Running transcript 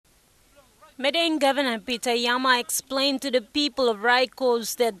Madang Governor Peter Yama explained to the people of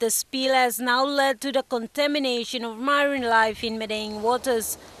Raikos that the spill has now led to the contamination of marine life in Madang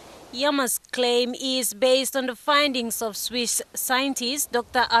waters. Yama's claim is based on the findings of Swiss scientist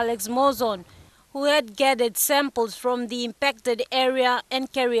Dr. Alex Mozon, who had gathered samples from the impacted area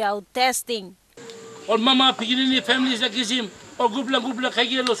and carried out testing.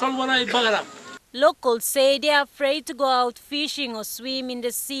 Locals say they are afraid to go out fishing or swim in the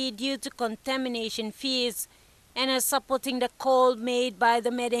sea due to contamination fears and are supporting the call made by the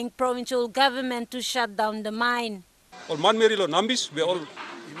Madang provincial government to shut down the mine. All manmerilo nambis, we all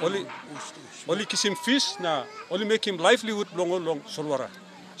only kiss him fish, na only make him livelihood long solwara.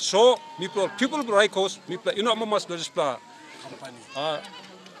 So people Raikos, mamas legisla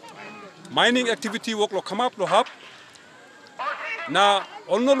mining activity work lo come up lo hap. Na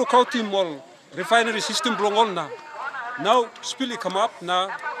onno lookout team all refinery system belong na. Now spill come up na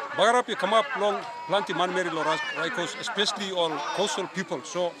bagarapi come up long planti manmeri lo Raikos, especially all coastal people.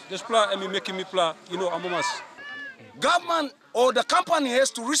 So this pla making me pla amamas. Government or the company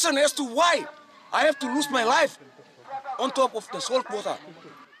has to reason as to why I have to lose my life on top of the salt water.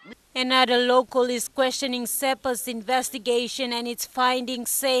 Another local is questioning SEPA's investigation and its findings,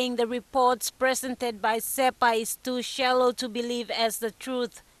 saying the reports presented by SEPA is too shallow to believe as the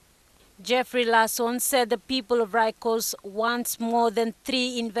truth. Jeffrey Lasson said the people of Raikos wants more than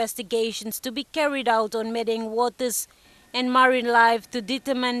 3 investigations to be carried out on Madang waters and marine life to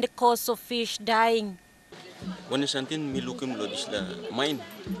determine the cause of fish dying. When something me looking lo disla mine,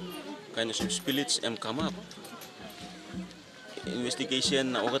 kind of some spillage come up.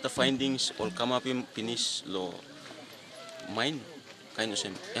 Investigation na ogata findings all come up in finish lo mine, kind of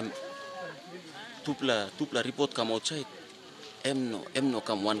some tupla report come outside. No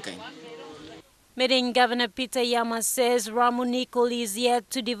come one kind. Madang Governor Peter Yama says Ramu Nickel is yet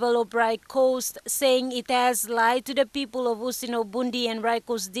to develop Raikos, saying it has lied to the people of Usino Bundi and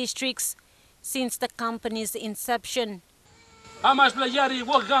Raikos districts since the company's inception. Amas playari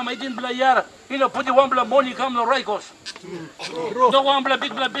work gam I didn't playar put the one bla money come no Raikos. No one bla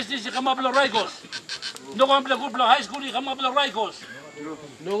big bla business come up no Raikos. No one bla good bla high school come up no Raikos.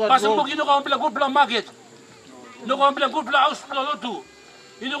 Basamuk no one bla good bla market. No one bla good bla house bla lotu.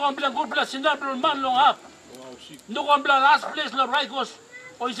 No one bla good bla sinablo man long up. No one bla last place no Raikos.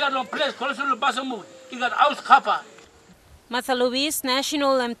 Or is that no place close to Basamuk. He got house kappa. Martha Luis,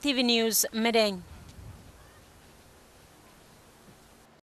 National TV News, Madang.